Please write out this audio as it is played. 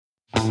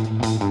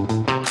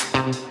Welcome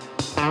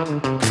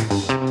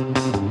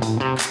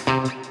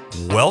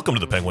to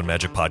the Penguin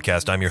Magic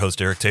Podcast. I'm your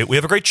host, Eric Tate. We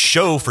have a great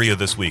show for you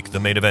this week. The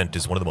main event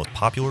is one of the most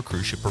popular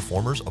cruise ship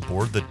performers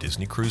aboard the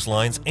Disney Cruise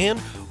Lines and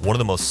one of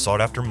the most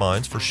sought-after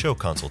minds for show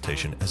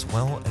consultation, as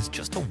well as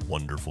just a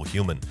wonderful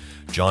human.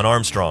 John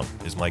Armstrong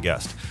is my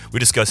guest. We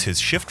discuss his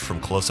shift from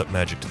close-up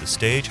magic to the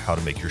stage, how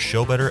to make your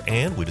show better,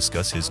 and we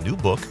discuss his new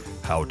book,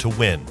 How to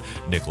Win.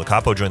 Nick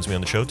Locapo joins me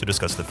on the show to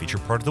discuss the feature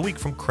part of the week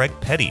from Craig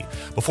Petty.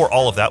 Before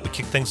all of that, we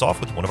kick things off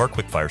with one of our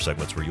quickfire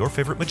segments where your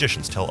favorite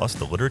magicians tell us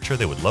the literature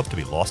they would love to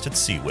be lost at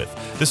sea with.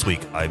 This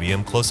week,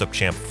 IBM close-up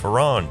champ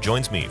Farron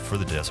joins me for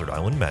the Desert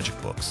Island Magic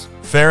Books.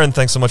 Farron,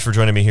 thanks so much for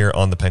joining me here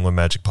on the Penguin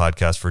Magic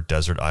Podcast for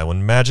Desert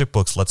Island Magic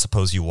Books. Let's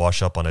suppose you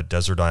wash up on a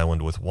desert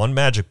island with one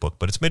magic book,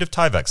 but it's made of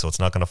Tyvek, so it's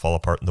not going to fall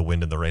apart in the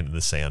wind and the rain and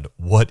the sand.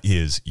 What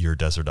is your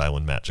Desert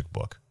Island Magic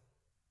book?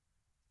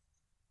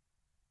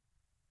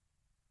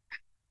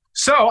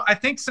 So I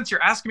think since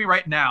you're asking me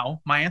right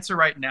now, my answer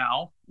right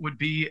now would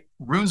be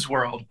Rune's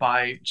World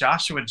by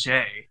Joshua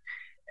J.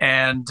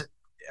 And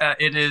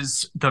it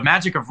is the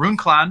magic of Rune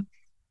Clan.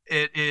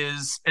 It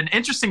is an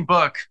interesting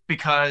book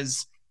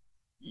because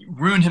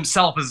Rune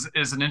himself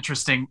is an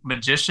interesting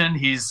magician.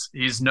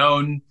 He's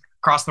known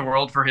across the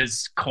world for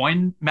his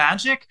coin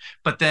magic,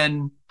 but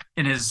then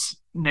in his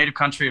native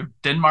country of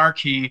Denmark,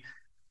 he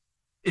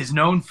is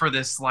known for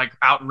this like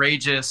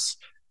outrageous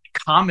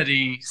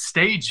comedy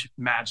stage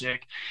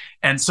magic.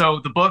 And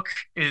so the book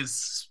is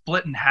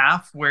split in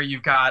half, where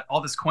you've got all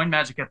this coin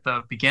magic at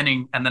the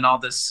beginning and then all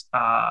this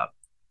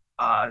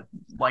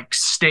like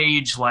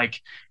stage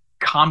like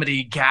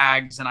comedy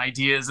gags and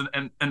ideas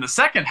in the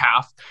second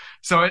half.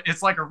 So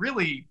it's like a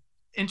really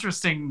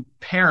interesting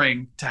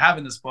pairing to have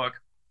in this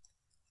book.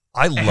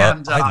 I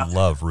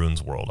love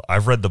Rune's World.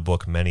 I've read the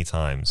book many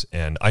times,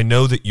 and I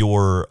know that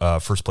your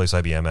First Place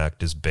IBM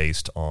Act is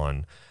based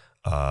on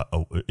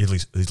at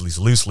least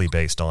loosely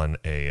based on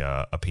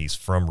a piece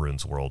from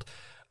Rune's World.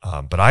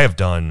 But I have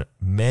done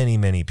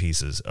many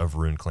pieces of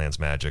Rune Clan's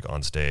magic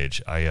on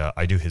stage.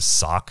 I do his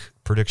sock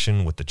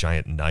prediction with the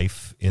giant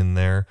knife in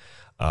there.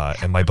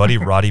 And my buddy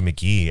Roddy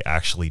McGee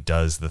actually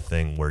does the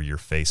thing where your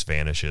face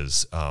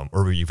vanishes, or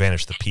where you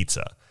vanish the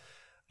pizza.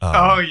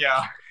 Oh,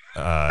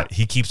 yeah.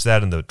 He keeps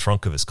that in the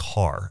trunk of his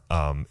car.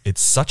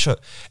 It's such a...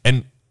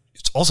 And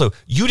it's also,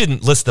 you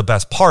didn't list the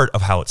best part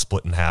of how it's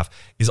split in half,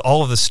 is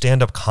all of the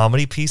stand-up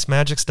comedy piece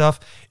magic stuff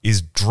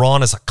is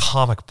drawn as a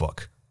comic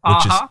book.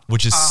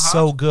 Which is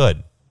so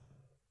good.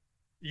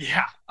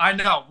 Yeah, I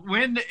know.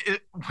 When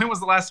was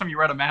the last time you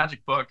read a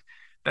magic book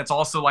that's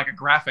also like a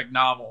graphic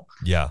novel?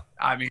 Yeah.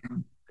 I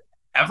mean,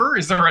 ever?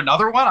 Is there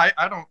another one?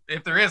 I don't.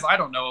 If there is, I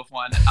don't know of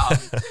one.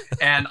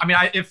 And I mean,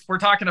 if we're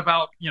talking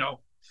about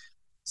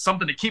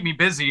something to keep me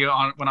busy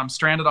on when I'm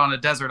stranded on a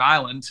desert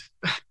island,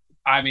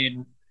 I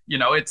mean,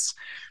 it's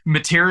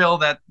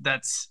material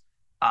that's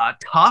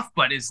tough,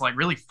 but is like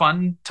really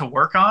fun to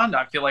work on.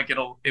 I feel like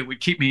it would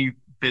keep me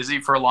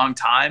busy for a long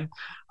time,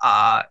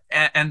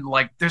 and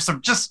like there's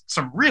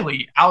some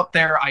really out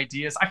there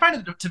ideas. I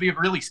find it to be a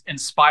really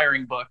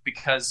inspiring book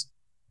because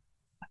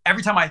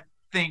every time I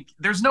think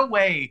there's no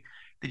way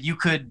that you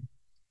could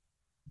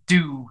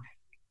do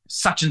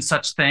such and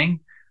such thing,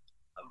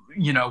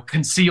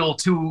 conceal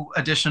 2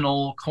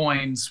 additional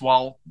coins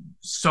while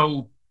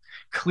so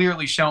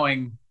clearly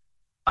showing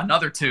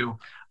another 2.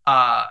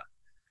 I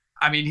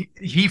mean,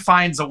 he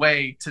finds a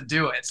way to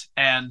do it,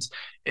 and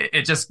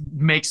it just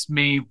makes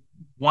me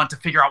want to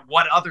figure out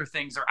what other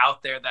things are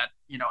out there that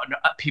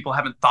people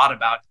haven't thought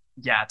about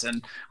yet.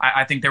 And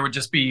I think there would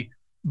just be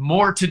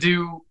more to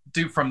do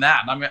from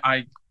that.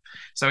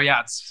 So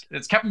yeah,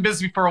 it's kept me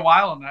busy for a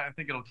while, and I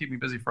think it'll keep me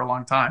busy for a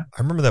long time.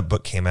 I remember that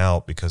book came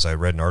out because I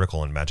read an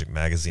article in Magic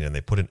Magazine, and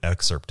they put an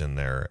excerpt in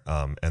there,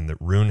 and that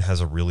Rune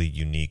has a really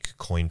unique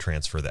coin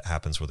transfer that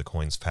happens where the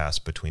coins pass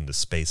between the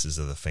spaces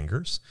of the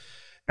fingers.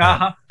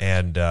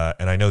 And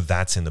I know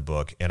that's in the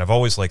book, and I've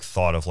always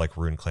thought of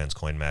Rune Clan's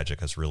coin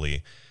magic as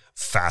really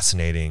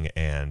fascinating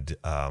and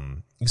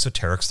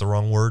esoteric's the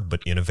wrong word,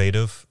 but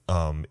innovative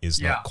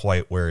is not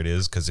quite where it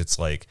is, because it's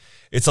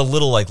a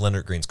little like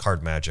Leonard Green's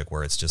card magic,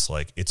 where it's just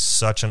it's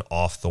such an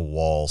off the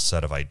wall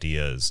set of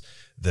ideas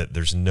that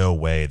there's no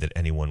way that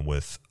anyone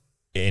with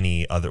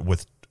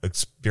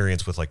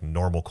experience with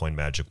normal coin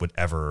magic would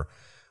ever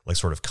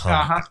sort of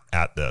come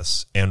at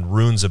this. And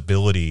Rune's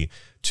ability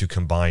to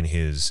combine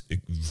his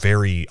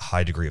very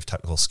high degree of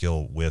technical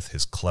skill with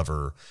his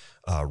clever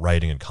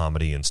writing and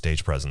comedy and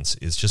stage presence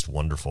is just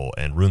wonderful.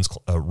 And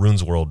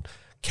Rune's World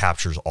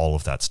captures all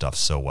of that stuff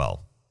so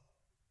well.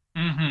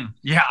 Mm-hmm.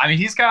 Yeah, I mean,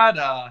 he's got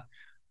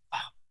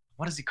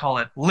what does he call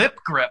it? Lip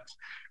grip,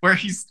 where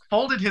he's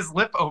folded his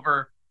lip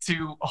over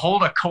to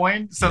hold a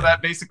coin, so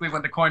that basically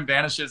when the coin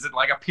vanishes, it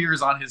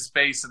appears on his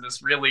face in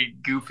this really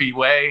goofy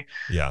way.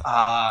 Yeah.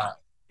 I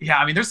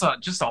mean, there's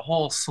just a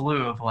whole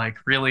slew of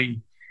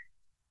really,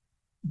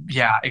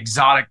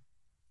 exotic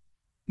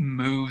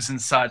moves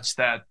and such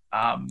that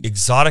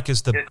exotic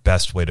is the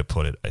best way to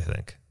put it, I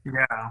think.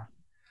 Yeah.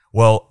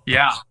 Well,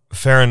 Yeah.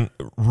 Farron,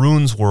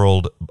 Rune's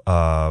World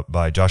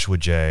by Joshua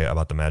J.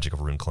 about the magic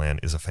of Rune Clan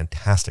is a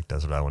fantastic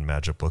Desert Island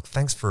magic book.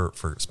 Thanks for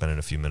spending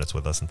a few minutes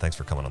with us, and thanks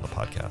for coming on the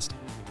podcast.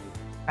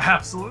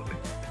 Absolutely.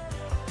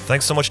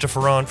 Thanks so much to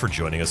Farron for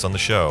joining us on the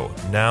show.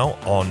 Now,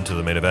 on to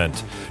the main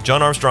event.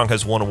 John Armstrong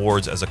has won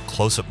awards as a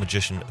Close-Up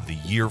Magician of the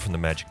Year from the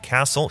Magic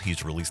Castle.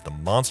 He's released the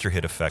monster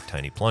hit effect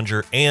Tiny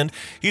Plunger, and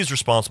he's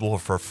responsible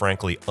for a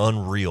frankly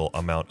unreal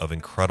amount of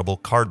incredible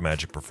card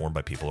magic performed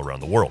by people around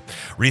the world.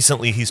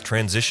 Recently, he's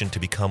transitioned to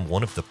become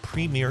one of the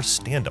premier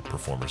stand-up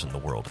performers in the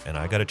world, and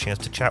I got a chance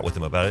to chat with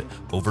him about it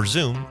over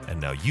Zoom,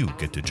 and now you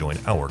get to join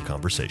our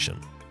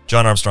conversation.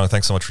 John Armstrong,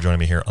 thanks so much for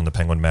joining me here on the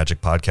Penguin Magic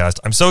Podcast.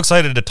 I'm so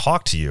excited to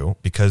talk to you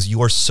because you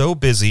are so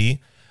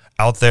busy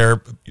out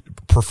there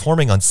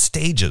performing on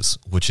stages,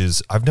 which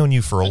is, I've known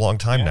you for a long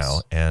time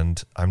now,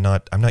 and I'm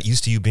not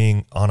used to you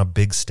being on a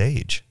big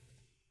stage.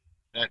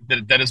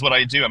 That is what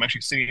I do. I'm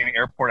actually sitting in the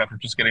airport after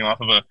just getting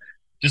off of a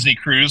Disney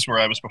cruise where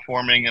I was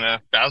performing in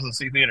a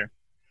 1,000-seat theater.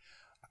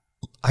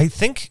 I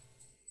think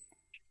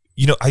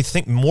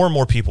more and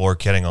more people are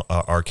catching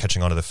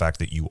on to the fact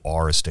that you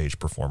are a stage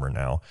performer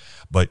now,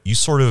 but you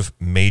sort of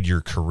made your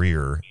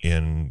career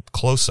in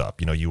close-up.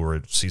 You know, you were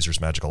at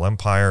Caesar's Magical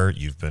Empire.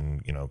 You've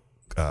been,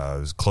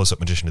 Close-Up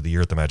Magician of the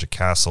Year at the Magic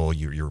Castle.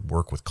 Your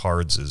work with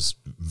cards is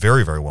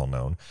very, very well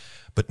known.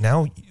 But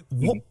now,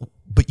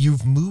 but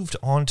you've moved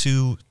on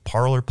to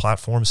parlor,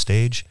 platform,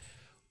 stage.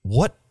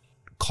 What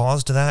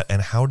caused that,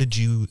 and how did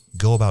you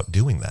go about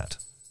doing that?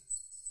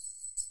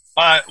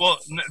 Well,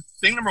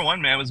 thing number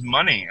one, man, was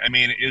money. I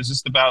mean, it was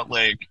just about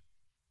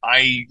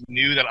I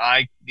knew that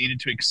I needed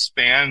to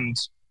expand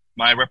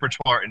my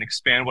repertoire and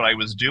expand what I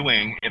was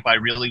doing if I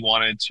really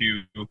wanted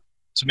to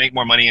make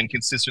more money and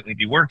consistently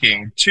be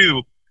working.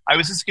 Two, I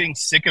was just getting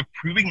sick of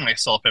proving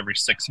myself every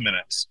 6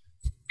 minutes,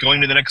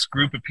 going to the next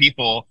group of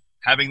people,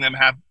 having them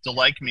have to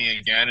like me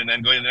again, and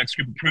then going to the next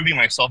group and proving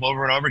myself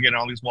over and over again in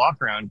all these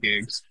walk around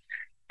gigs.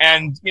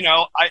 And,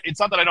 it's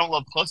not that I don't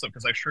love close-up,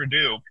 because I sure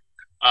do.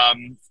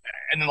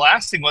 And the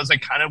last thing was I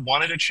kind of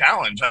wanted a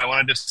challenge. I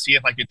wanted to see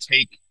if I could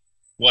take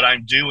what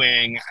I'm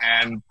doing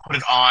and put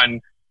it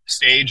on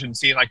stage and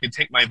see if I could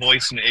take my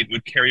voice and it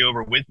would carry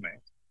over with me.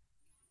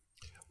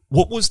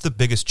 What was the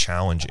biggest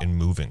challenge in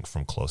moving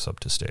from close-up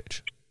to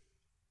stage?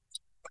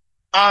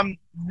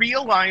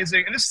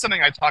 Realizing, and this is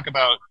something I talk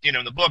about, in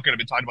the book, and I've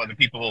been talking about the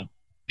people,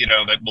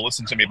 that will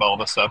listen to me about all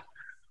this stuff.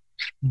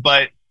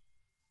 But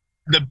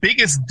the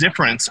biggest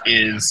difference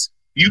is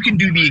you can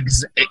do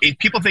if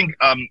people think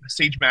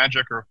stage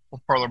magic or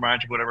parlor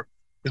magic, whatever,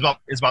 is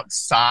about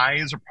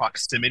size or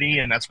proximity,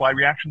 and that's why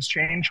reactions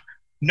change.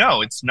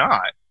 No, it's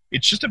not.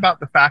 It's just about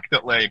the fact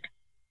that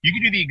you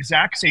can do the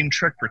exact same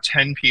trick for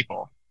 10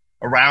 people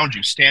around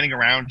you, standing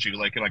around you,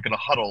 like in a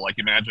huddle, like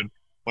imagine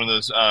one of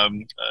those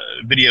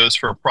videos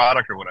for a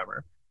product or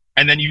whatever.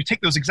 And then you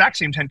take those exact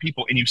same 10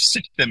 people and you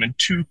sit them in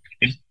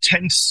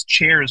 10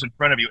 chairs in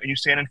front of you, and you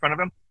stand in front of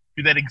them,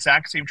 do that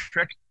exact same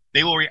trick.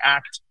 They will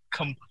react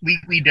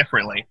completely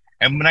differently.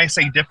 And when I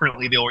say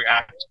differently, they'll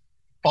react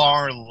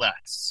far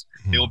less.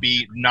 They will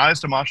be not as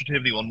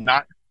demonstrative. They will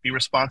not be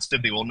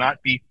responsive. They will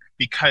not be,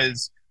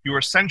 because you're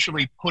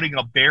essentially putting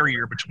a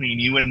barrier between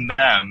you and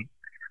them.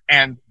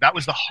 And that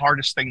was the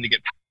hardest thing to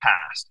get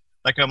past.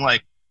 I'm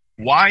like,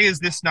 why is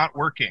this not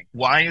working?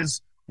 Why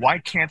is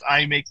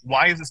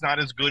this not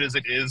as good as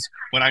it is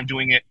when I'm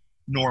doing it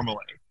normally?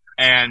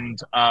 And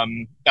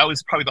that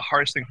was probably the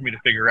hardest thing for me to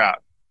figure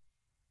out.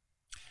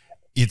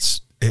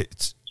 It's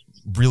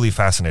really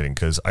fascinating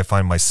because I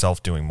find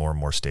myself doing more and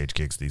more stage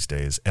gigs these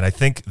days. And I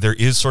think there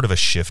is sort of a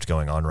shift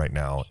going on right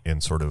now in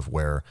sort of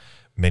where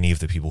many of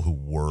the people who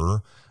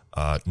were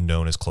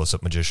known as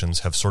close-up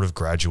magicians have sort of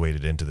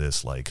graduated into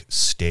this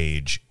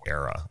stage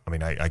era. I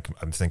mean,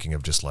 I'm thinking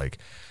of just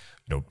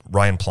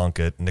Ryan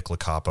Plunkett, Nick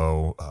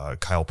Lacapo,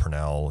 Kyle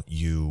Purnell,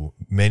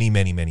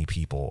 many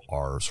people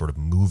are sort of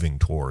moving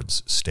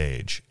towards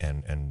stage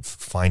and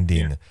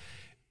finding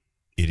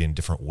it in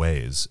different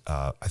ways.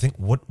 I think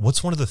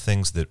what's one of the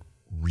things that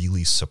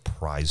really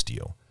surprised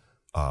you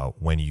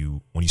when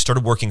you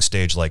started working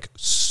stage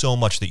so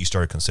much that you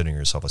started considering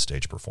yourself a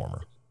stage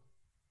performer?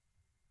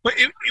 But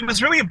it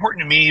was really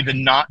important to me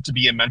not to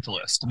be a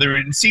mentalist.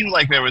 It seemed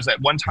like there was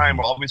at one time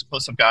where all these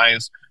close-up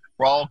guys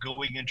were all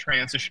going and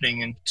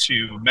transitioning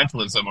into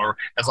mentalism, or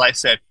as I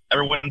said,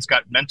 everyone's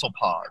got mental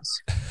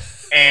pause.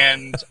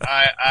 And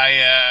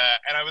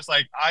I was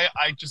like,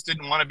 I just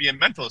didn't want to be a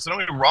mentalist. Don't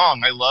get me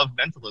wrong, I love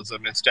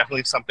mentalism. It's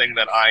definitely something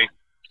that I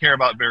care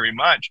about very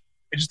much.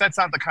 It's just that's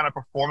not the kind of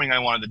performing I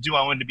wanted to do.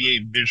 I wanted to be a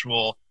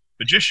visual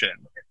magician.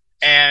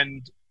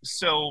 And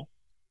so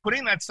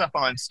putting that stuff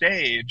on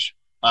stage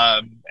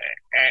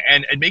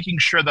and making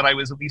sure that I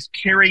was at least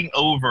carrying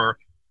over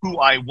who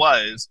I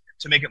was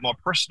to make it more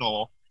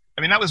personal,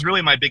 I mean, that was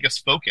really my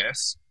biggest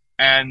focus.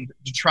 And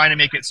to try to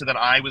make it so that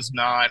I was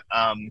not,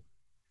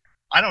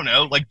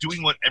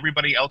 doing what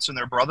everybody else and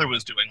their brother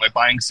was doing, like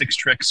buying 6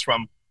 tricks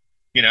from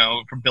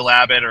Bill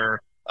Abbott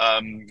or,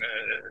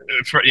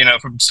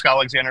 from Scott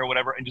Alexander or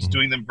whatever, and just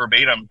doing them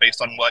verbatim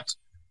based on what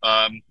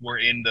were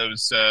in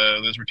those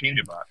routines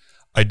you bought.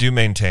 I do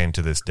maintain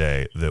to this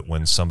day that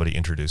when somebody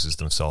introduces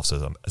themselves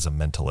as a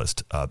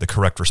mentalist, the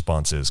correct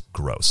response is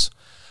gross.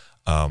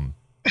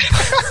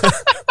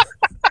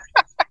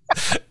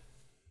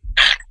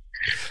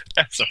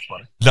 That's so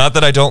funny. Not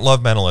that I don't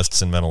love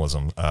mentalists and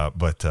mentalism,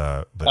 but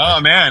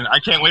man, I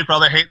can't wait for all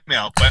the hate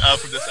mail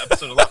for this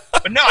episode alone.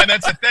 But no, and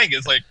that's the thing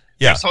is like,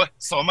 yeah. So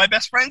some of my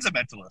best friends are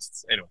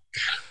mentalists. Anyway,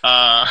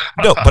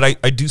 no, but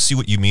I do see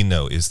what you mean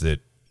though. Is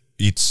that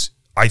it's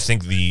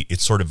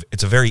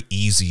a very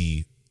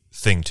easy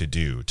thing to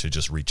do to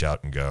just reach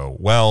out and go,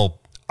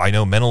 well, I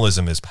know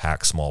mentalism is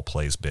pack small,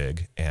 plays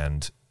big,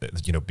 and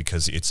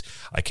because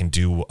I can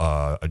do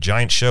a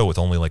giant show with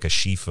only like a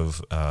sheaf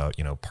of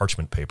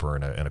parchment paper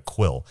and a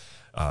quill,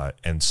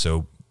 and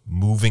so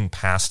moving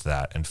past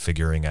that and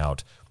figuring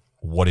out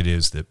what it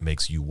is that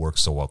makes you work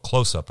so well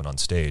close up and on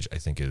stage, I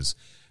think is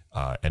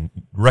and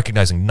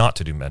recognizing not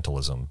to do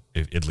mentalism,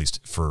 at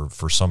least for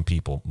some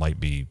people, might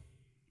be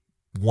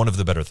one of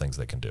the better things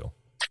they can do.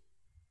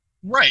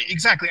 Right,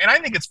 exactly, and I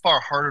think it's far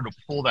harder to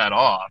pull that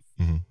off.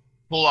 Mm-hmm.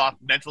 Pull off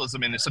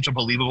mentalism in such a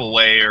believable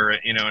way, or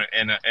in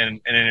an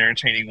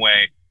entertaining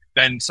way,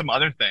 than some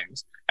other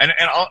things. And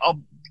I'll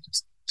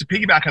to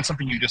piggyback on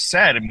something you just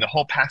said. I mean, the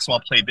whole pack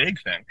small, play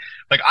big thing.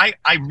 Like, I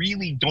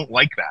really don't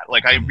like that.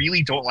 Like, I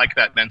really don't like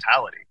that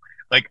mentality.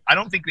 Like, I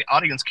don't think the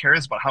audience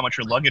cares about how much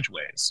your luggage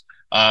weighs,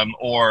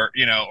 or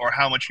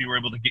how much you were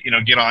able to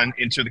get on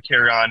into the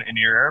carry-on in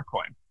your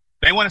airplane.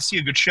 They want to see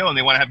a good show, and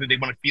they want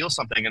to feel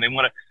something, and they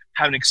want to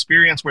have an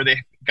experience where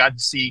they got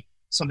to see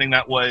something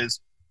that was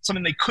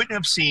something they couldn't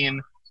have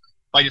seen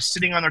by just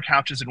sitting on their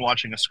couches and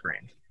watching a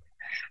screen.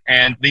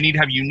 And they need to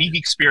have unique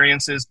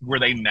experiences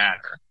where they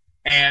matter.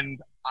 And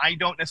I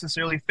don't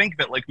necessarily think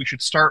that like we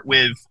should start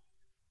with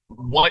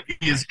what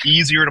is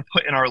easier to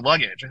put in our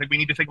luggage. I think we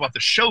need to think about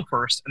the show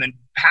first and then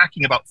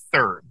packing about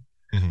third.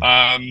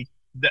 Mm-hmm.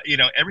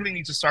 Everything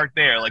needs to start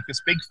there. Like this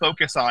big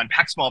focus on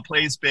pack small,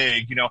 plays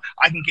big,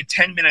 I can get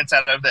 10 minutes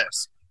out of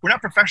this. We're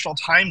not professional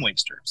time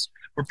wasters.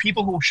 We're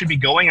people who should be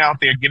going out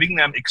there, giving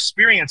them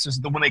experiences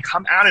that when they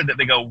come out of it,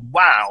 they go,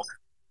 wow,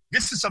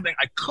 this is something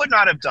I could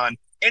not have done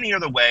any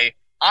other way.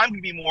 I'm going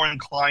to be more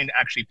inclined to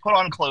actually put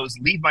on clothes,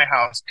 leave my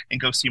house, and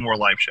go see more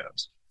live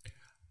shows.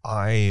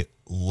 I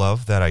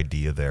love that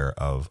idea there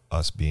of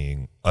us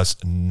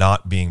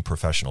not being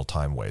professional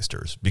time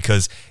wasters,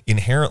 because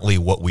inherently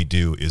what we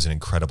do is an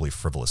incredibly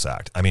frivolous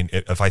act. I mean,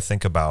 if I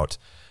think about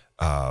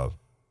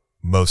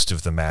most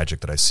of the magic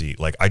that I see,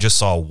 like I just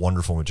saw a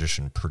wonderful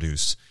magician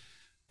produce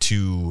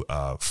 2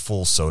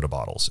 full soda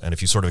bottles. And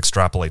if you sort of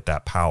extrapolate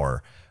that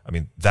power, I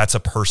mean, that's a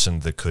person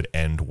that could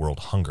end world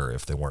hunger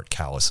if they weren't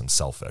callous and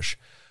selfish.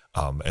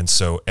 And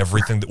so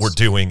everything that we're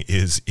doing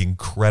is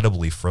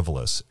incredibly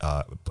frivolous,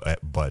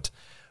 but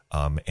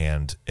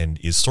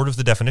is sort of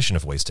the definition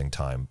of wasting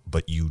time.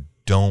 But you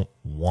don't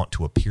want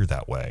to appear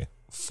that way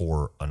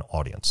for an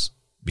audience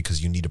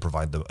because you need to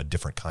provide them a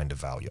different kind of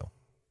value.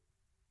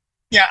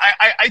 Yeah,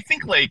 I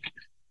think like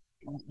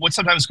what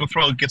sometimes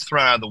gets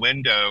thrown out of the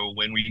window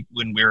when we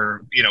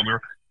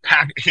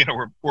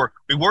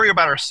worry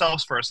about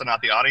ourselves first and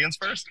not the audience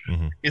first,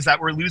 mm-hmm. is that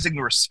we're losing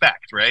the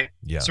respect, right?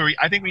 Yeah. So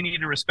I think we need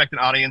to respect an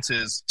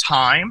audience's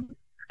time.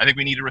 I think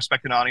we need to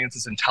respect an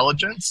audience's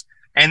intelligence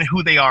and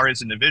who they are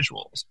as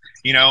individuals.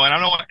 And I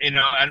don't know,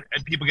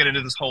 and people get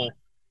into this whole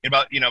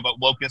about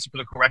wokeness and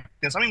political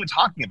correctness. I'm not even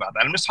talking about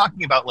that. I'm just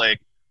talking about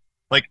like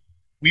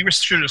we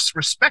should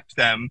respect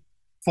them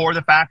for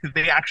the fact that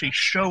they actually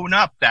shown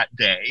up that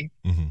day,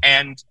 mm-hmm.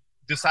 and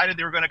decided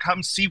they were going to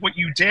come see what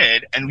you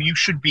did, and you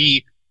should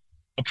be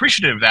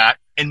appreciative of that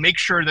and make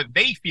sure that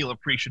they feel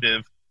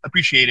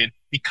appreciated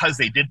because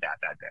they did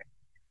that day.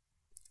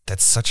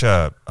 That's such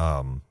a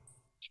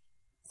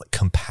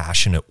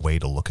compassionate way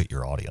to look at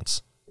your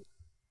audience.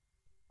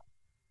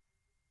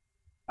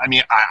 I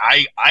mean,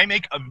 I'll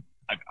make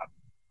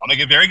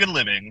a very good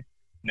living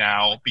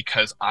now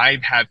because I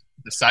have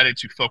decided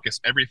to focus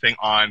everything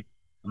on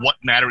what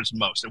matters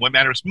most. And what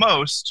matters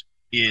most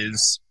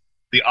is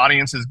the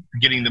audience is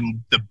getting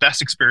them the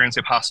best experience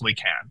they possibly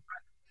can.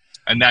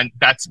 And then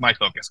that's my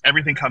focus.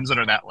 Everything comes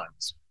under that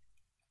lens.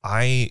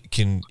 I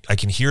can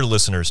hear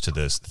listeners to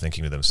this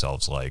thinking to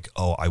themselves like,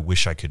 oh, I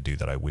wish I could do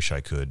that. I wish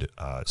I could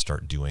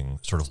start doing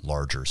sort of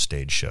larger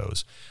stage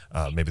shows.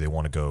 Maybe they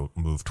want to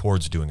move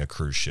towards doing a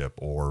cruise ship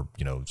or,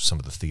 some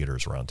of the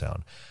theaters around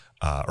town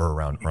or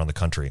around the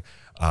country.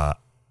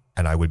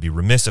 And I would be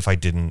remiss if I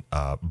didn't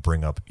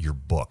bring up your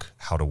book,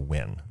 How to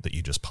Win, that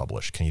you just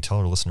published. Can you tell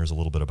our listeners a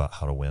little bit about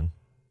How to Win?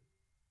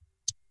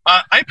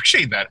 I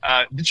appreciate that.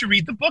 Did you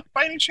read the book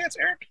by any chance,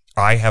 Eric?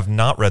 I have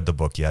not read the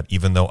book yet,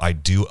 even though I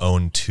do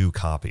own 2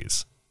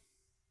 copies.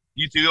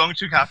 You do own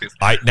 2 copies.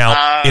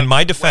 In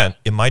my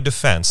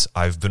defense,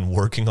 I've been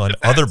working on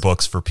other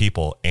books for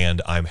people,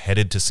 and I'm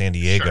headed to San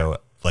Diego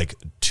like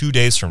 2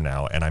 days from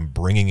now, and I'm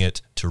bringing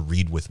it to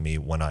read with me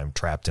when I'm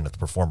trapped in at the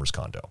performer's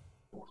condo.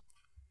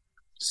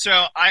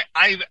 So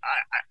I'm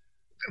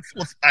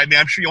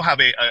sure you'll have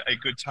a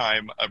good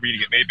time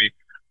reading it, maybe.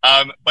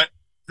 But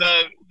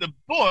the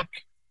book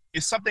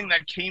is something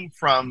that came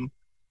from,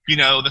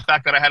 the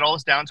fact that I had all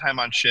this downtime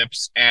on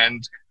ships,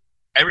 and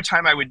every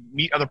time I would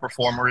meet other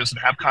performers and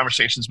have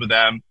conversations with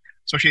them,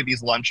 especially at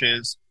these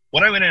lunches,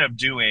 what I would end up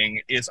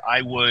doing is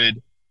I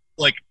would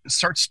like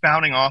start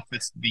spouting off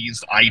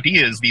these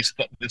ideas,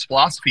 this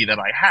philosophy that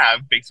I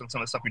have based on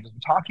some of the stuff we've just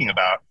been talking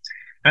about.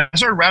 And I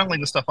started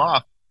rattling this stuff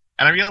off,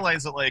 and I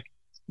realized that like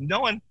no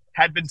one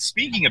had been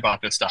speaking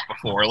about this stuff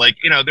before. Like,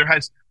 you know, there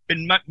has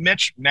been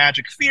much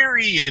magic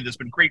theory, and there's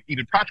been great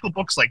even practical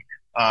books like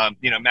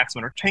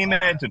Maximum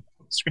Entertainment and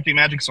Scripting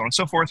Magic, so on and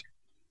so forth.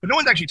 But no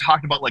one's actually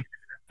talked about like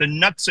the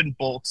nuts and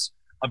bolts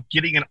of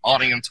getting an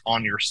audience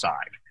on your side.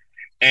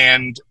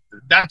 And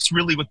that's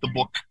really what the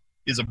book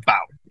is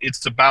about.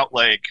 It's about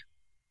like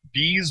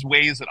these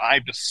ways that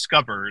I've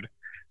discovered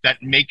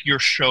that make your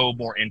show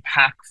more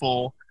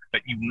impactful,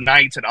 that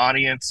unite an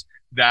audience,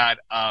 that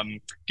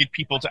get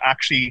people to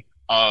actually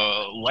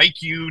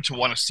like you, to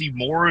want to see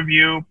more of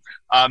you.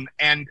 And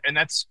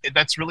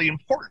that's really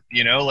important,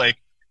 you know, like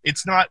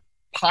it's not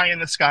pie in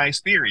the skies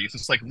theories.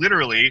 It's like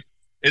literally,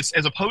 it's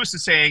as opposed to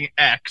saying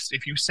X,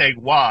 if you say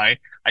Y,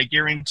 I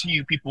guarantee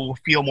you people will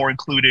feel more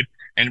included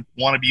and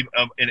want to be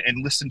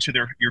and listen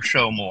to your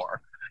show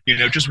more. You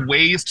know, just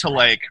ways to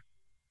like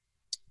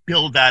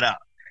build that up.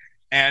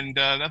 And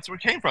that's where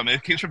it came from.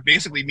 It came from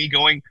basically me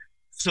going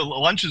to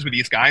lunches with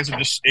these guys and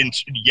just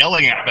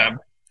yelling at them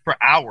for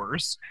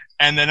hours.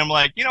 And then I'm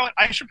like, you know what,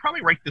 I should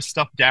probably write this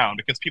stuff down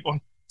because people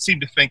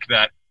seem to think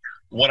that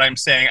what I'm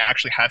saying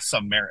actually has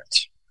some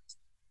merit.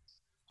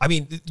 I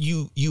mean,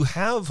 you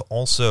have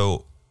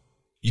also,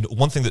 you know,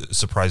 one thing that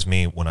surprised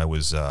me when I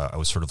was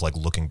sort of like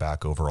looking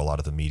back over a lot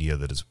of the media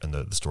that is and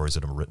the stories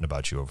that have written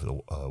about you over the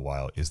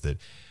while is that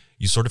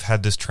you sort of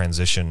had this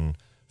transition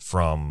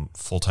from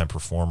full-time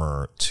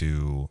performer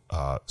to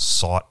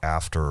sought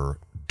after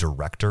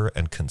director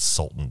and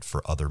consultant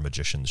for other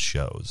magicians'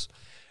 shows.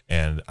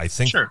 And I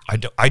think sure.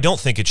 I don't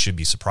think it should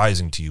be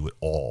surprising to you at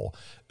all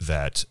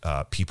that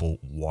people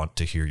want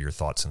to hear your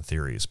thoughts and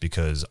theories,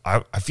 because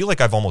I feel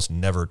like I've almost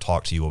never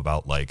talked to you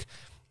about like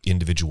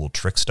individual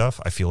trick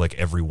stuff. I feel like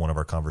every one of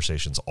our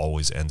conversations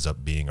always ends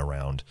up being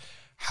around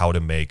how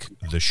to make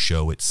the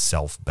show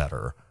itself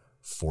better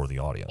for the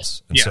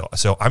audience. And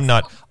so I'm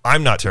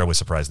not terribly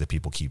surprised that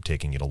people keep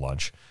taking you to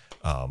lunch.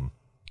 I'm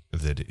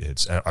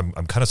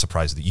kind of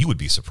surprised that you would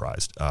be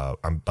surprised. But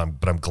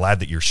I'm glad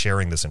that you're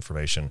sharing this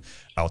information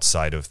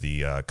outside of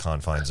the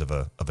confines of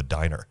a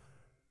diner.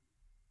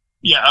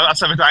 Yeah,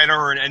 outside of a diner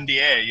or an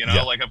NDA, you know,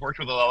 yeah. Like I've worked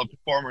with a lot of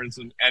performers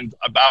and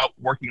about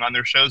working on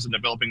their shows and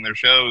developing their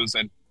shows,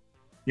 and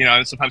you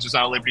know, sometimes there's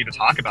not a liberty to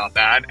talk about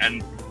that.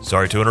 And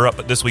sorry to interrupt,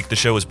 but this week the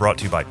show is brought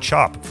to you by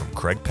Chop from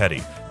Craig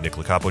Petty. Nick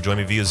Licapo joined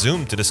me via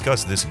Zoom to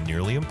discuss this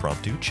nearly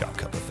impromptu chop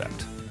cup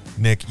effect.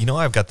 Nick, you know,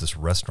 I've got this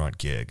restaurant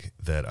gig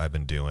that I've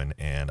been doing,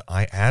 and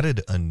I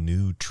added a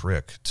new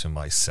trick to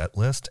my set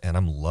list, and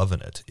I'm loving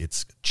it.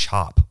 It's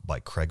Chop by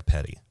Craig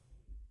Petty.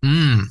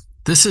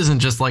 This isn't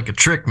just like a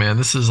trick, man.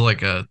 This is like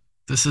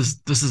this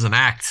is an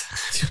act.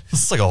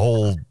 This is like a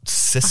whole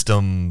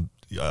system.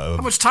 How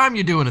much time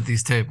you doing at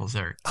these tables,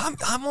 Eric?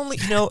 I'm only,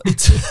 you know,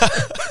 it's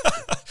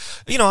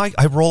you know,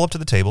 I roll up to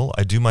the table,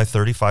 I do my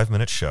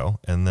 35-minute show,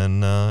 and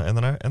then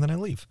I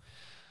leave.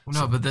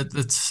 No, but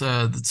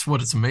that's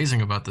what it's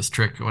amazing about this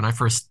trick. When I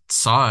first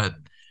saw it,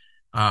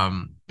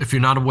 if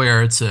you're not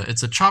aware, it's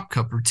a chop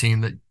cup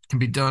routine that can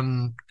be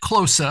done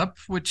close up,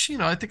 which, you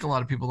know, I think a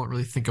lot of people don't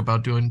really think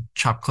about doing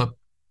chop clip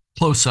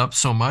close up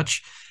so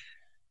much.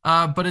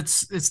 But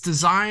it's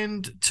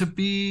designed to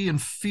be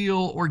and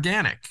feel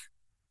organic,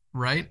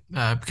 right?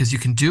 Because you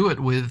can do it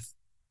with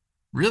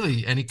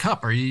really any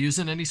cup. Are you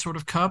using any sort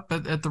of cup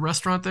at the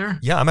restaurant there?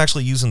 Yeah, I'm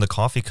actually using the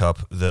coffee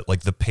cup,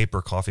 the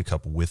paper coffee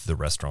cup with the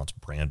restaurant's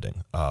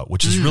branding,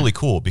 which is really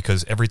cool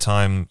because every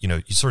time, you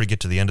know, you sort of get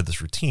to the end of this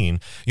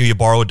routine, you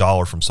borrow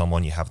 $1 from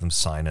someone, you have them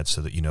sign it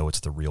so that you know it's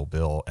the real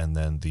bill, and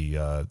then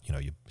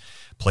you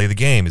play the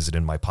game. Is it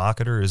in my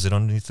pocket or is it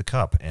underneath the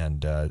cup?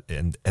 And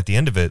at the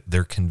end of it,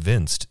 they're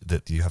convinced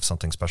that you have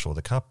something special with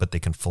the cup, but they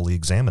can fully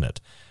examine it.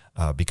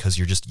 Because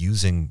you're just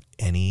using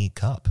any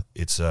cup.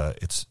 It's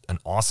an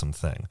awesome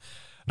thing.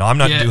 Now, I'm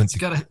not doing...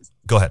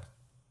 Go ahead.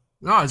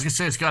 No, I was going to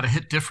say it's got to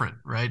hit different,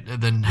 right?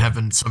 Than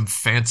having some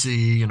fancy,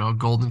 you know,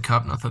 golden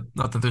cup.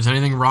 Not that there's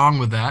anything wrong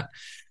with that.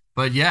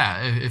 But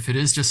yeah, if it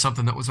is just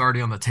something that was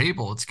already on the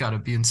table, it's got to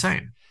be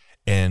insane.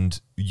 And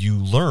you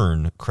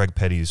learn Craig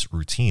Petty's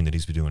routine that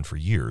he's been doing for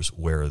years,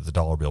 where the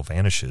dollar bill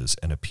vanishes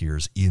and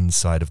appears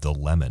inside of the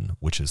lemon,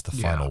 which is the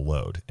final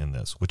load in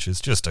this, which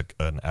is just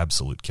an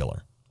absolute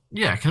killer.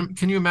 Yeah,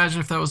 can you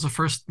imagine if that was the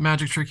first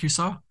magic trick you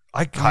saw?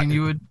 I mean,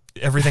 you would.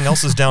 Everything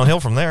else is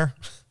downhill from there.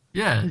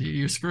 Yeah,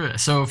 you screw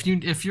it. So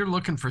if you're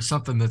looking for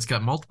something that's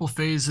got multiple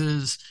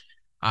phases,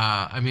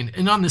 I mean,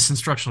 and on this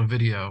instructional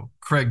video,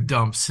 Craig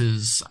dumps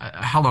his.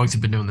 How long has he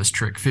been doing this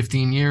trick?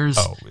 15 years,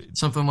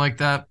 something like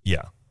that.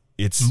 Yeah,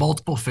 it's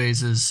multiple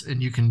phases,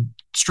 and you can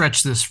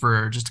stretch this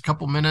for just a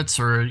couple minutes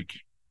or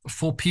a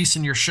full piece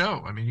in your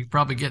show. I mean, you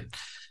probably get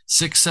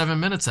 6-7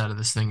 minutes out of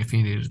this thing if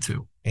you needed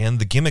to. And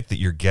the gimmick that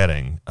you're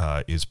getting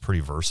is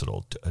pretty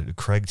versatile.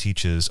 Craig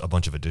teaches a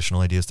bunch of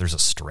additional ideas. There's a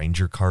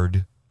stranger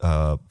card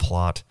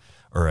plot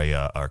or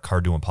a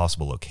Car Do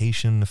Impossible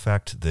location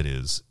effect that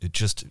is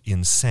just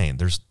insane.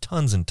 There's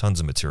tons and tons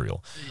of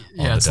material.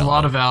 Yeah, it's a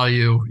lot of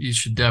value. You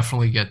should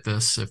definitely get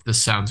this if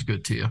this sounds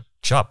good to you.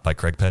 Chop by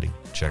Craig Petty.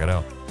 Check it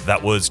out.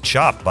 That was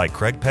Chop by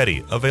Craig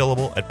Petty,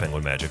 available at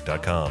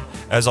penguinmagic.com.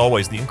 As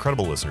always, the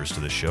incredible listeners to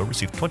this show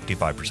receive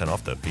 25%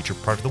 off the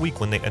featured part of the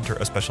week when they enter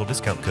a special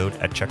discount code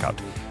at checkout.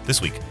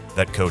 This week,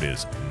 that code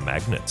is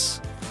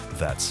MAGNETS.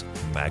 That's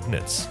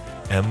MAGNETS.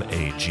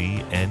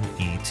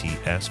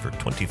 MAGNETS for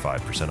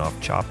 25%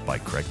 off Chop by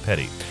Craig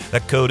Petty.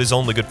 That code is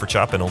only good for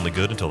Chop and only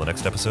good until the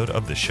next episode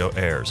of this show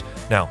airs.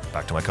 Now,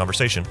 back to my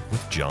conversation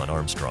with John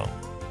Armstrong.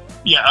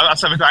 Yeah,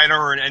 outside of a diner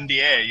or an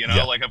NDA,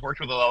 like I've worked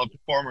with a lot of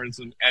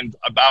performers and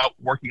about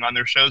working on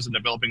their shows and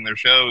developing their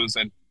shows,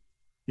 and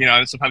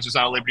sometimes there's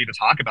not a liberty to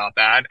talk about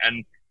that.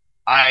 And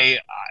I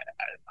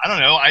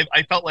don't know.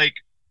 I felt like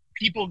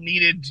people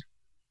needed,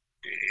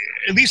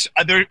 at least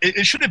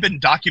it should have been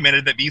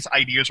documented that these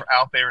ideas are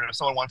out there, and if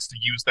someone wants to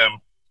use them,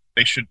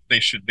 they should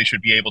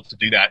be able to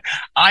do that.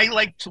 I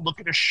like to look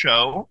at a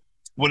show.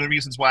 One of the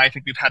reasons why I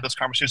think we've had those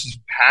conversations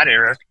with Pat,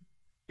 Eric,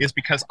 is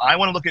because I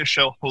want to look at a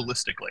show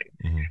holistically.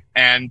 Mm-hmm.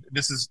 And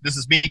this is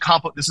me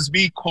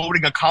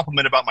quoting a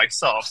compliment about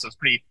myself, so it's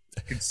pretty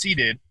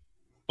conceited.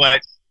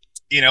 But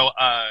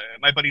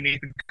my buddy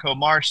Nathan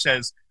Comarsh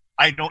says,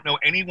 I don't know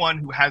anyone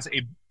who has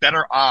a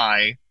better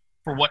eye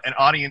for what an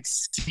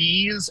audience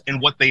sees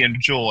and what they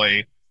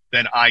enjoy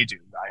than I do,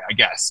 I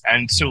guess.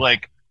 And so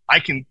I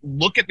can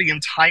look at the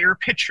entire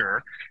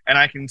picture and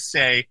I can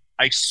say,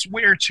 I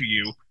swear to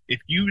you,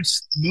 if you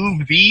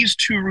move these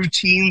two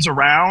routines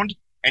around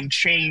and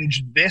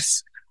change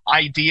this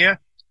idea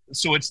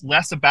so it's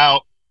less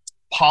about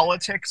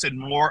politics and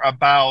more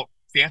about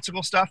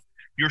fanciful stuff,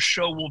 your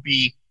show will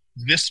be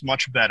this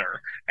much better.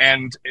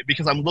 And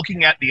because I'm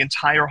looking at the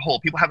entire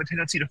whole, people have a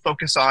tendency to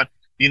focus on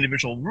the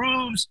individual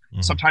moves,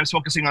 sometimes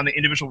focusing on the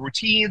individual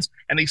routines,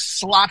 and they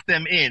slot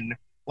them in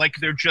like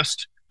they're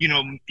just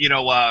cue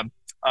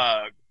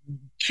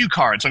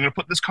cards. I'm going to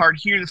put this card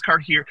here,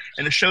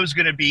 and the show's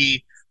going to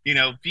be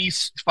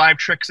these 5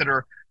 tricks that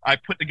are I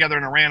put together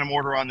in a random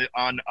order on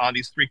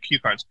these 3 cue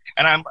cards.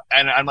 And I'm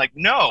like,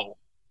 no,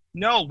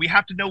 we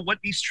have to know what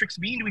these tricks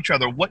mean to each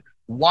other. What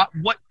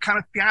kind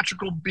of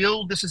theatrical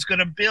build this is going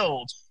to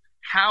build.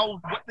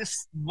 What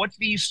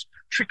these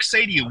tricks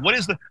say to you. What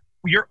is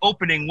your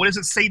opening? What does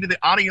it say to the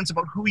audience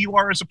about who you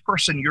are as a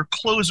person? Your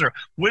closer.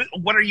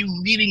 What are you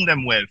leaving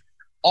them with?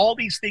 All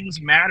these things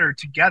matter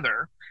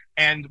together.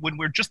 And when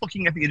we're just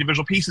looking at the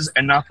individual pieces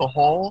and not the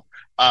whole,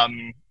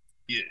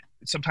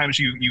 sometimes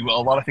a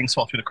lot of things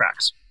fall through the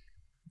cracks.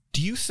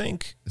 Do you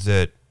think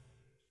that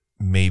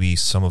maybe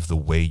some of the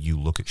way you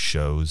look at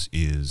shows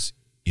is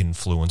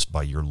influenced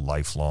by your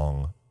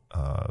lifelong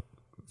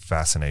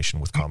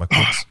fascination with comic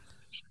books?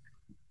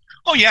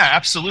 Oh yeah,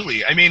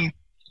 absolutely. I mean,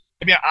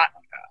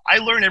 I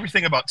learn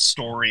everything about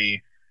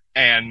story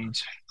and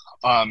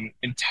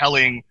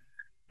telling,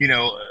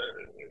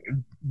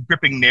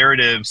 gripping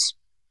narratives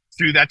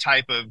through that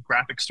type of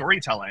graphic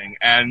storytelling.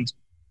 And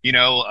in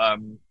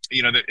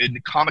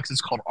the comics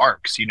it's called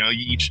arcs.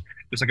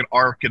 There's like an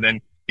arc, and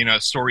then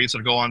stories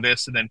that go on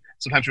this, and then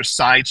sometimes there's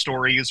side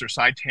stories or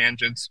side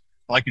tangents,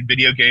 like in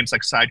video games,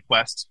 like side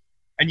quests.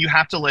 And you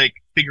have to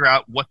figure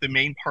out what the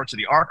main parts of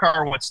the arc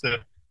are, what's the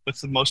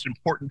most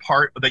important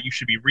part that you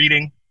should be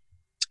reading.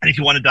 And if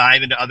you want to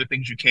dive into other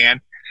things, you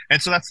can.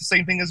 And so that's the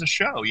same thing as a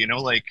show, you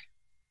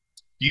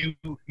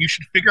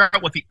should figure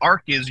out what the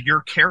arc is,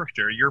 your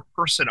character, your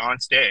person on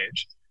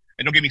stage.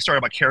 And don't get me started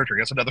about character,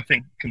 that's another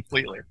thing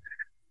completely.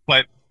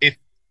 But if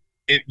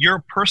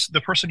you're the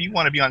person you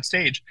want to be on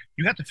stage,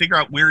 you have to figure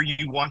out where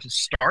you want to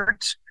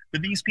start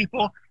with these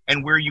people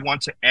and where you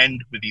want to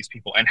end with these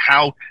people, and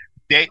how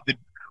they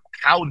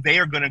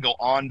are going to go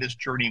on this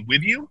journey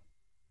with you,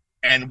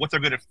 and what they're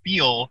going to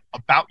feel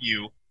about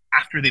you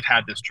after they've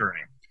had this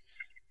journey.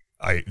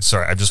 I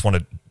just want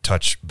to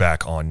touch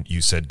back on,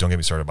 you said, don't get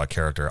me started about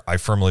character. I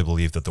firmly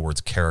believe that the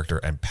words character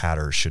and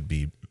patter should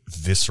be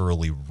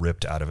viscerally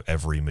ripped out of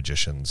every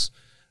magician's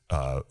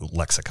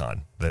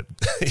lexicon. That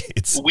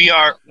we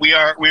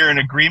are in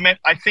agreement.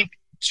 I think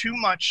too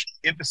much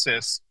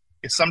emphasis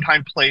is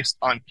sometimes placed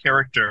on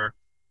character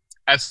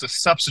as the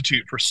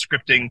substitute for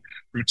scripting,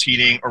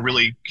 routining, or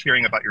really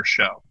caring about your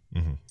show.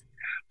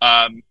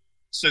 Mm-hmm.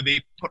 So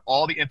they put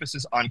all the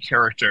emphasis on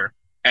character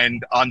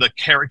and on the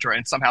character,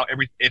 and somehow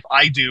if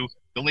I do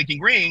the linking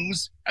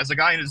rings as a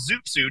guy in a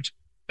zoot suit,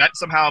 that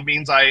somehow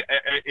means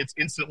it's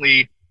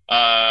instantly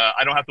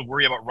I don't have to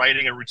worry about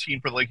writing a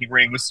routine for the linking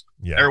rings.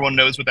 Yeah. Everyone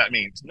knows what that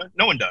means.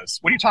 No one does.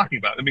 What are you talking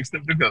about? It makes no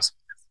difference.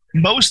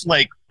 Most,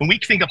 when we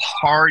think of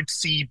hard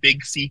C,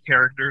 big C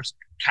characters,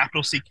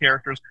 capital C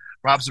characters,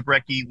 Rob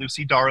Zabrecki,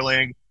 Lucy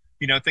Darling,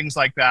 things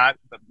like that,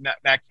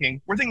 Matt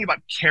King, we're thinking about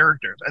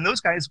characters. And those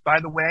guys,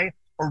 by the way,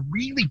 are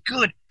really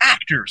good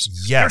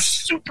actors. Yes. They're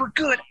super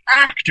good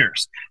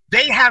actors.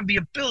 They have the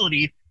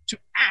ability to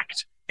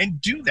act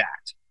and do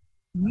that.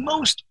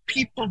 Most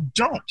people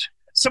don't.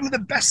 Some of the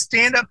best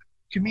stand-up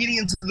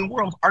comedians in the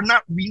world are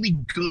not really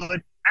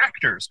good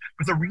actors,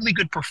 but they're really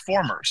good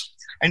performers.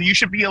 And you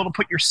should be able to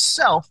put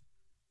yourself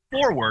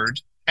forward,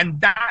 and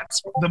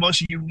that's the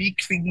most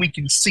unique thing we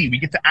can see. We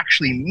get to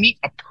actually meet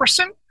a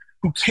person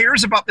who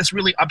cares about this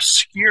really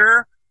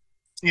obscure,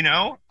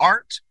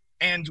 art,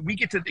 and we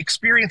get to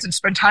experience and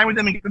spend time with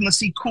them and get them to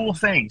see cool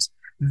things.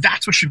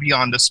 That's what should be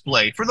on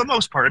display for the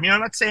most part. I mean,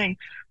 I'm not saying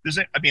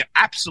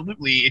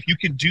absolutely, if you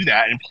can do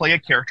that and play a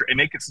character and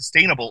make it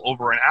sustainable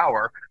over an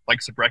hour, like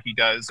Zabrecki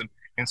does,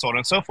 and so on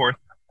and so forth,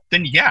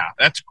 then yeah,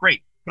 that's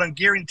great. But I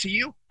guarantee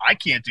you, I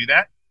can't do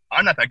that.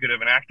 I'm not that good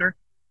of an actor,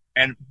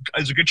 and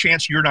there's a good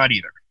chance you're not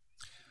either.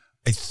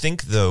 I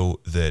think, though,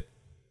 that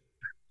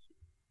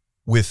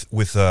with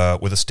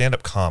a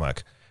stand-up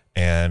comic,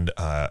 and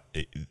I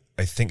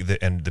think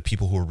that, and the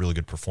people who are really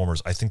good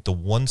performers, I think the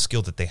one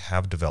skill that they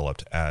have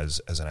developed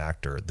as an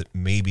actor that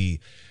maybe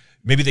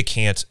they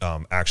can't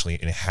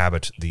actually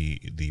inhabit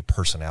the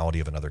personality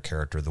of another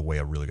character the way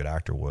a really good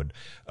actor would,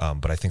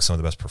 but I think some of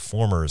the best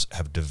performers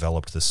have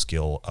developed the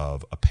skill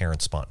of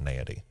apparent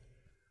spontaneity.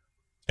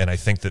 And I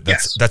think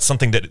that's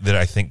something that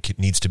I think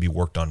needs to be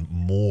worked on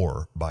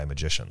more by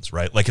magicians,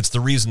 right? Like, it's the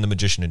reason the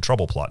Magician in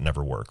Trouble plot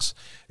never works,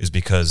 is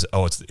because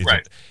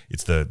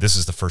this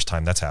is the first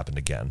time that's happened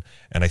again.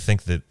 And I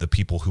think that the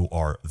people who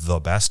are the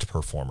best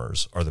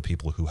performers are the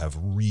people who have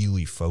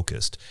really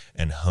focused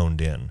and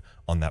honed in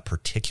on that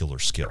particular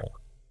skill.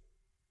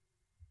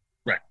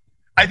 Right.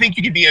 I think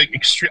you could be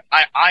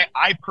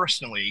I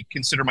personally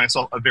consider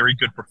myself a very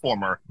good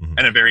performer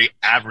and a very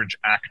average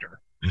actor.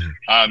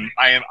 I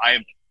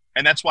am.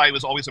 And that's why it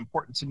was always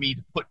important to me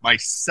to put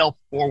myself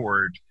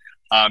forward,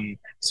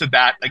 so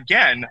that,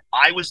 again,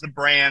 I was the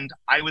brand.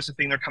 I was the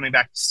thing they're coming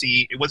back to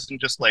see. It wasn't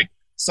just like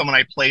someone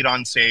I played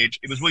on stage.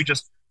 It was really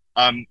just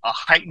a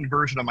heightened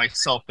version of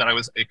myself that I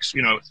was,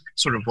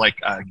 sort of like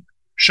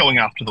showing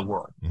off to the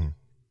world.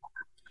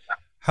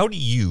 How do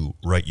you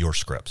write your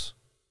scripts?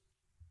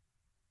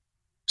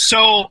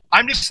 So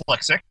I'm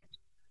dyslexic,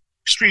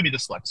 extremely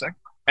dyslexic,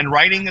 and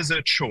writing is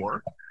a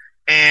chore.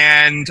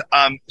 And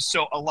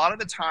so a lot of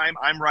the time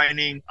I'm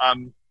writing,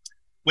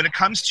 when it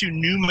comes to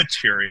new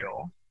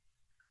material,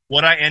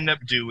 what I end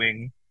up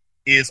doing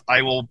is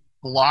I will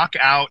block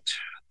out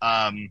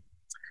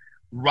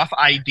rough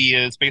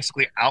ideas,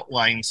 basically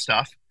outline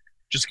stuff,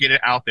 just get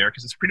it out there,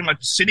 because it's pretty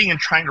much sitting and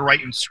trying to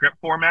write in script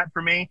format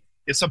for me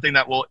is something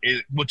that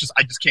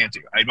I just can't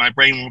do. My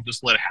brain will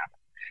just let it happen.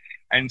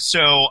 And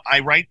so I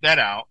write that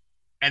out,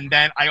 and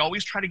then I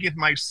always try to give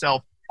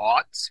myself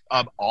I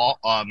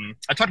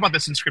talked about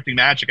this in Scripting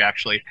Magic,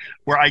 actually,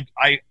 where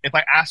if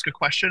I ask a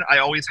question, I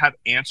always have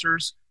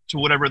answers to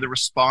whatever the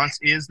response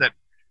is that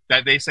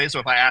they say. So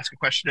if I ask a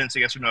question and it's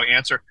a yes or no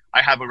answer,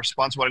 I have a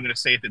response to what I'm going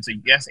to say. If it's a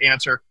yes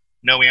answer,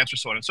 no answer,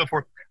 so on and so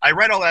forth. I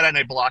write all that and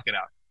I block it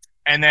out.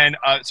 And then,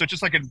 so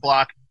just like a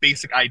block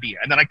basic idea.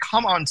 And then I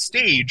come on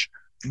stage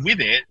with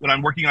it when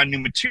I'm working on new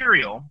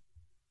material.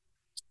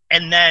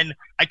 And then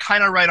I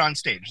kind of write on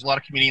stage. There's a lot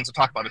of comedians that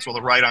talk about this, well,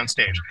 they write on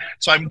stage.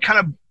 So I'm kind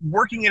of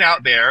working it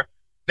out there.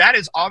 That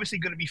is obviously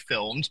going to be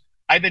filmed.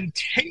 I then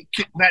take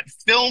that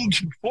filmed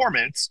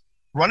performance,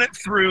 run it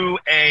through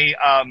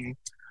an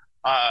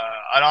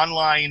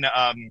online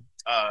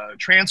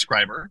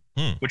transcriber,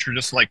 which are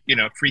just like,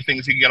 free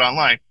things you can get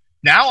online.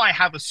 Now I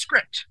have a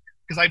script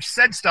because I've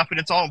said stuff and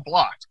it's all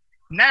blocked.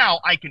 Now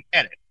I can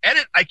edit.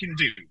 Edit I can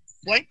do.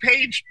 Blank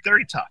page,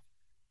 very tough.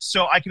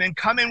 So I can then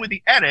come in with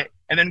the edit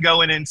and then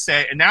go in and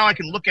say, and now I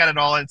can look at it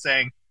all and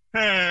saying,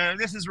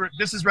 this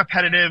is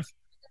repetitive.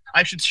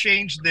 I should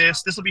change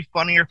this. This will be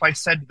funnier if I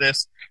said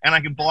this, and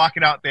I can block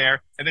it out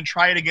there and then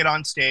try to get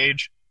on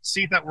stage,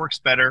 see if that works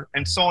better,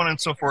 and so on and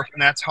so forth.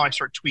 And that's how I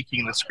start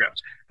tweaking the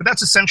script. But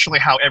that's essentially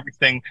how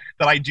everything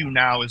that I do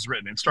now is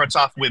written. It starts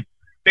off with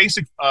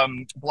basic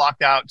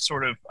blocked out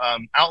sort of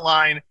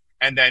outline,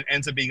 and then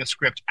ends up being a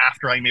script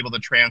after I'm able to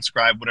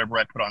transcribe whatever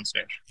I put on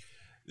stage.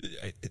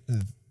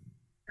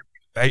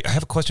 I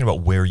have a question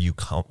about where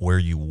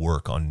you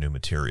work on new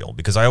material,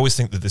 because I always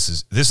think that this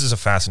is a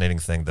fascinating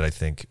thing that I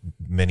think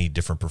many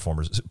different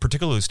performers,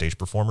 particularly stage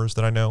performers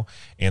that I know,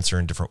 answer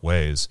in different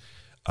ways.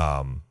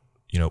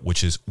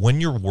 Which is when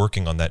you're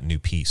working on that new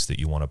piece that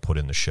you want to put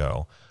in the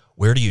show,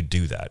 where do you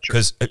do that?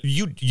 Because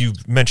you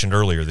mentioned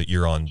earlier that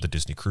you're on the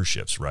Disney cruise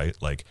ships, right?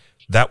 Like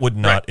that would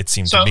not, it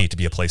seemed to me, to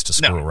be a place to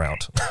screw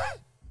around.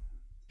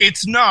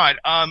 It's not.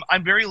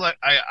 I'm very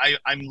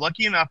I'm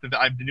lucky enough that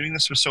I've been doing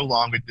this for so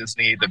long with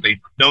Disney that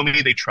they know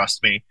me, they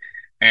trust me,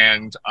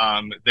 and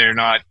they're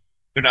not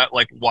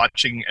like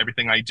watching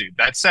everything I do.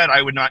 That said,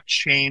 I would not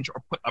change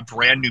or put a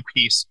brand new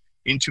piece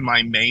into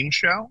my main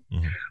show.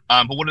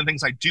 But one of the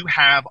things I do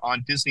have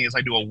on Disney is I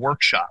do a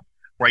workshop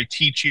where I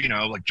teach,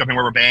 like jumping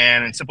rubber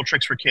band and simple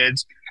tricks for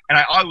kids. And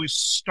I always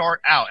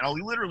start out and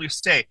I'll literally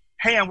say,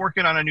 hey, I'm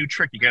working on a new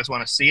trick. You guys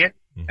want to see it?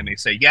 And they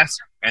say yes.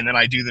 And then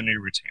I do the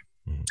new routine.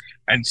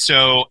 And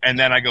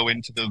then I go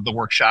into the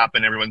workshop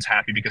and everyone's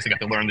happy because they got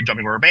to learn the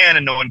jumping rubber band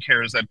and no one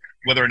cares that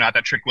whether or not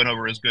that trick went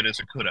over as good as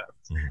it could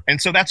have.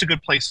 And so that's a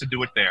good place to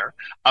do it there.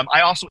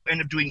 I also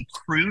end up doing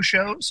crew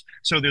shows.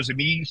 So there's a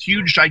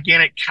huge,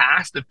 gigantic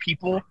cast of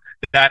people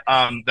that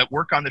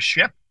work on the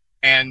ship,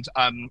 and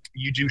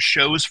you do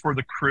shows for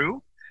the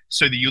crew.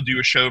 so that you'll do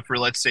a show for,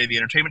 let's say, the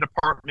entertainment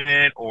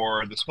department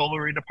or the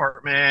scullery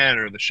department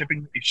or the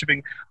shipping,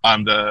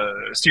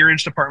 the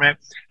steerage department,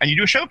 and you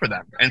do a show for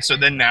them. And so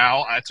then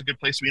now it's a good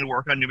place for me to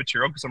work on new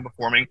material because I'm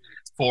performing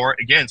for,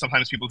 again,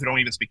 sometimes people who don't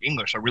even speak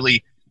English. It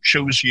really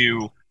shows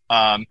you,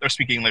 or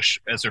speak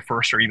English as their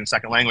first or even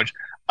second language.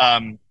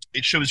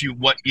 It shows you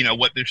what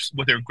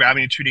they're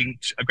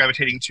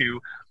gravitating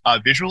to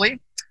visually.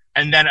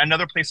 And then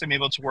another place I'm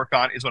able to work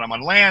on is when I'm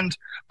on land.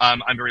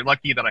 I'm very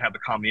lucky that I have the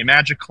Comedy and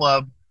Magic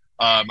Club.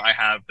 I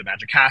have the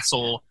Magic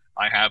Castle.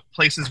 I have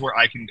places where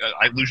I can,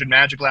 Illusion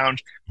Magic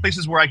Lounge,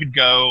 places where I could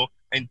go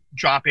and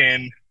drop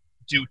in,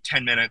 do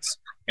 10 minutes,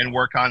 and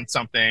work on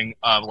something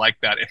like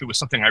that if it was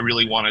something I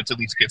really wanted to at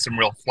least get some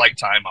real flight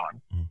time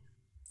on.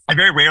 I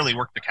very rarely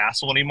work the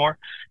castle anymore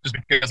just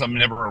because I'm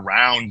never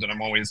around and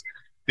I'm always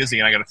busy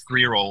and I got a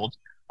 3-year-old.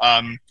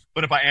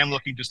 But if I am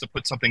looking just to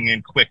put something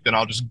in quick, then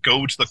I'll just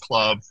go to the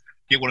club,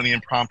 get one of the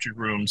impromptu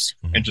rooms,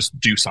 and just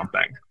do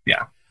something.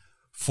 Yeah.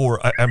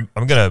 I'm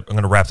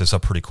gonna wrap this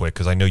up pretty quick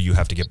because I know you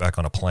have to get back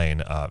on a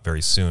plane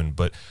very soon.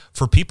 But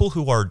for people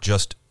who are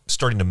just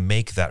starting to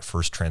make that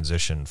first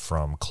transition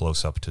from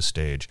close up to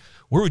stage,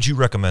 where would you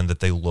recommend that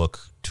they look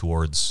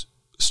towards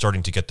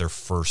starting to get their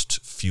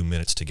first few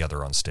minutes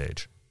together on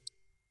stage?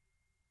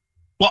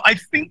 Well, I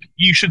think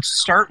you should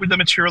start with the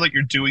material that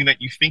you're doing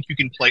that you think you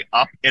can play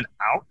up and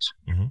out.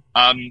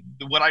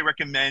 What I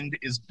recommend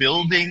is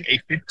building a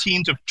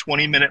 15 to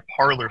 20-minute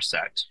parlor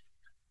set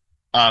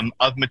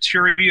of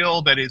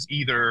material that is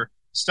either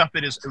stuff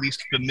that is at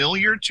least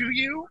familiar to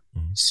you,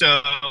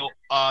 so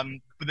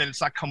but then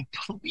it's not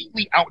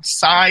completely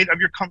outside of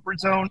your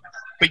comfort zone,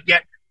 but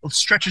yet it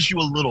stretches you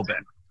a little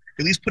bit.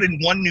 At least put in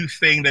one new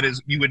thing that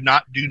is you would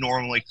not do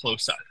normally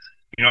close up.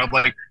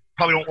 Like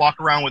probably don't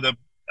walk around with a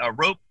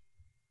rope.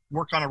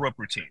 Work on a rope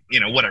routine,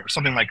 whatever,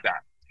 something like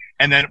that.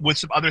 And then with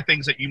some other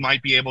things that you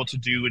might be able to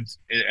do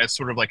as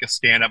sort of like a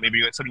stand-up, maybe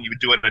something you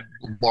would do at a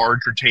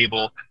larger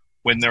table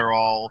when they're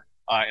all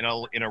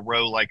in a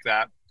row like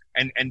that,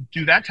 and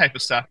do that type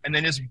of stuff, and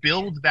then just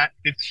build that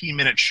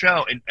 15-minute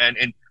show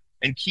and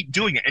keep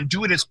doing it, and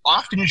do it as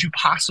often as you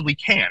possibly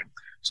can.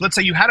 So let's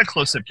say you had a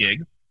close-up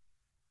gig,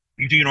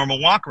 you do your normal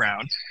walk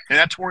around, and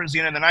that towards the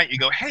end of the night, you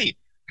go, hey,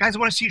 guys, I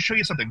want to show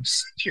you something.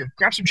 Here,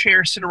 grab some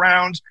chairs, sit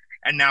around,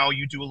 and now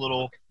you do a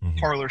little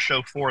parlor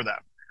show for them.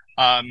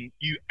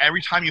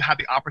 Every time you have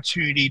the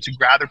opportunity to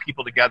gather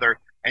people together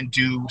and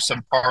do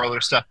some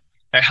parlor stuff,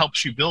 that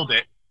helps you build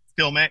it,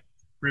 film it,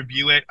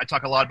 review it. I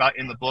talk a lot about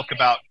in the book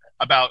about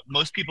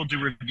most people do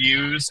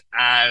reviews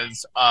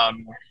as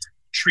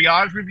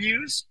triage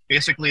reviews.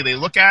 Basically, they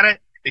look at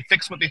it, they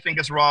fix what they think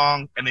is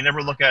wrong, and they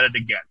never look at it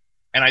again.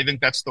 And I think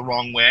that's the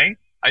wrong way.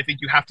 I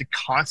think you have to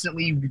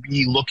constantly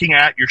be looking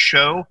at your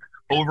show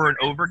over and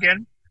over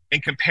again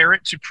and compare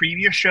it to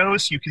previous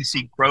shows so you can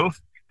see growth.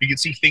 You can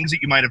see things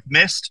that you might have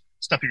missed,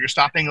 stuff that you're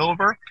stopping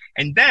over.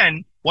 And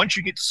then once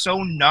you get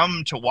so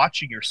numb to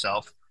watching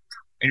yourself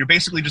and you're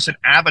basically just an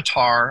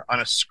avatar on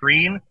a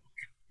screen,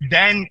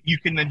 then you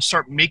can then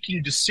start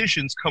making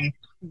decisions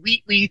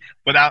completely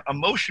without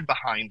emotion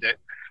behind it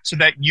so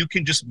that you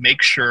can just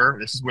make sure,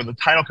 this is where the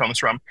title comes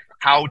from,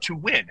 how to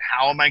win.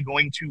 How am I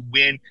going to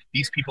win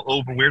these people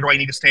over? Where do I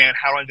need to stand?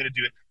 How am I going to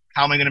do it?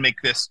 How am I going to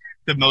make this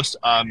the best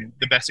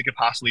it could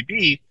possibly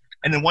be?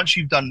 And then once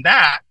you've done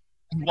that,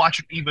 you watch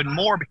it even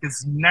more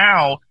because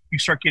now you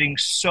start getting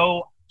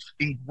so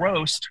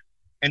engrossed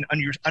and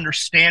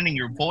understanding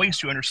your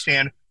voice. You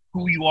understand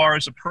who you are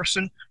as a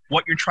person,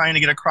 what you're trying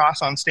to get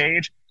across on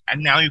stage.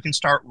 And now you can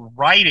start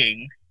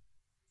writing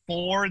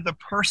for the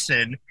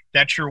person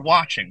that you're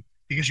watching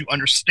because you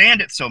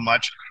understand it so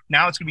much.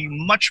 Now it's going to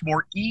be much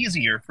more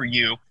easier for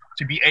you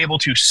to be able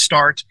to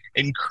start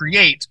and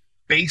create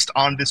based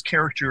on this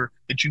character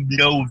that you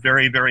know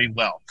very, very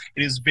well.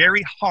 It is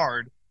very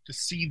hard to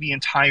see the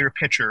entire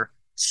picture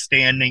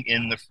standing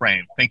in the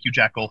frame. Thank you,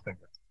 Jack Goldfinger.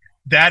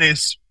 That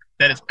is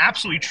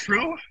absolutely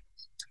true.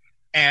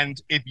 And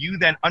if you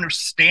then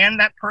understand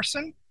that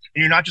person,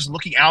 and you're not just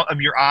looking out of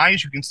your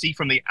eyes, you can see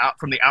from the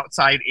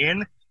outside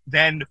in,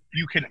 then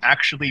you can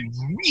actually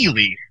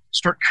really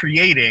start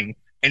creating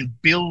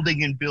and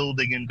building and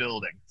building and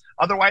building.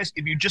 Otherwise,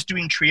 if you're just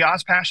doing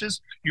triage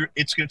passes,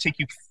 it's going to take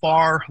you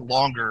far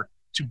longer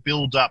to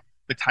build up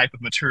the type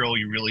of material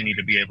you really need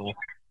to be able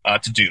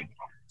to do.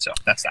 So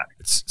that's that.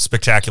 It's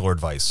spectacular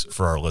advice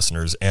for our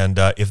listeners. And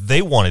if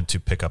they wanted to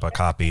pick up a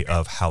copy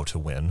of How to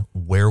Win,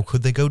 where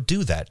could they go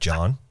do that,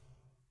 John?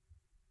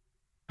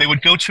 They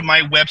would go to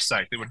my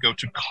website. They would go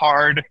to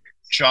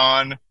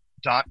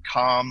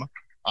cardjohn.com.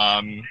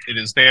 It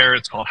is there.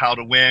 It's called How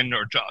to Win,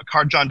 or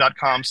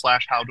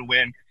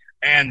cardjohn.com/howtowin.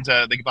 And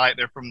they can buy it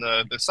there from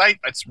the site.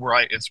 It's where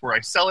I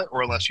sell it,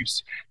 or unless you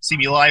see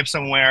me live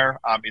somewhere,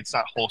 it's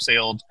not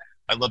wholesaled.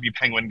 I love you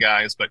Penguin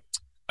guys, but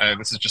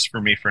this is just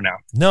for me for now.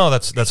 No,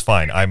 that's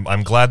fine.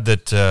 I'm glad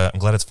that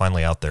it's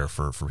finally out there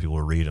for people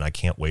to read, and I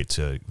can't wait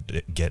to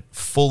get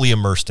fully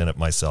immersed in it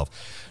myself.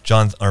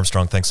 John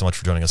Armstrong, thanks so much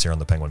for joining us here on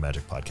the Penguin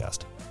Magic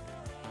Podcast.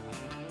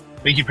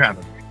 Thank you for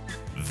having me.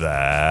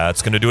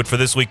 That's going to do it for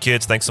this week,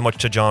 kids. Thanks so much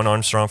to John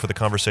Armstrong for the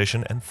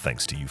conversation, and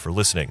thanks to you for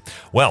listening.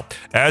 Well,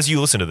 as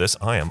you listen to this,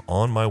 I am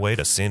on my way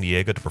to San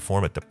Diego to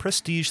perform at the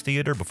Prestige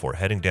Theater before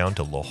heading down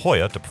to La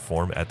Jolla to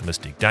perform at the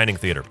Mystique Dining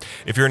Theater.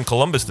 If you're in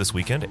Columbus this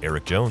weekend,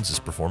 Eric Jones is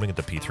performing at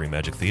the P3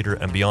 Magic Theater,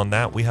 and beyond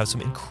that, we have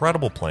some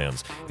incredible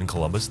plans in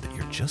Columbus that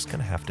you're just going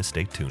to have to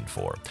stay tuned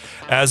for.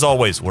 As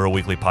always, we're a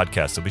weekly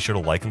podcast, so be sure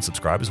to like and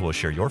subscribe as well as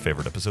share your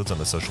favorite episodes on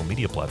the social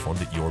media platform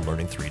that you're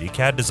learning 3D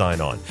CAD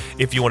design on.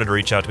 If you wanted to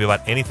reach out to me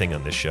about anything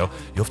on this show,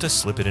 you'll have to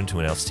slip it into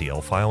an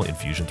STL file in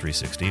Fusion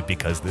 360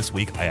 because this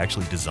week I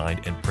actually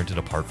designed and printed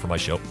a part for my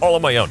show all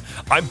on my own.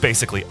 I'm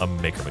basically a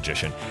maker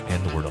magician,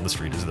 and the word on the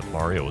street is that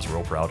Mario is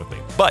real proud of me.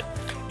 But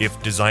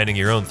if designing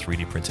your own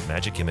 3D printed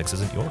magic gimmicks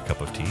isn't your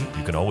cup of tea,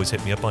 you can always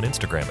hit me up on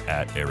Instagram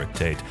at Eric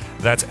Tate.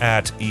 That's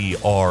at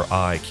ERIKTAIT.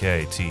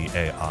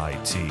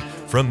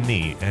 From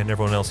me and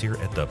everyone else here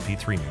at the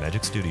P3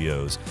 Magic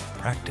Studios,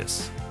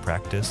 practice,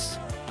 practice,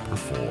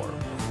 perform.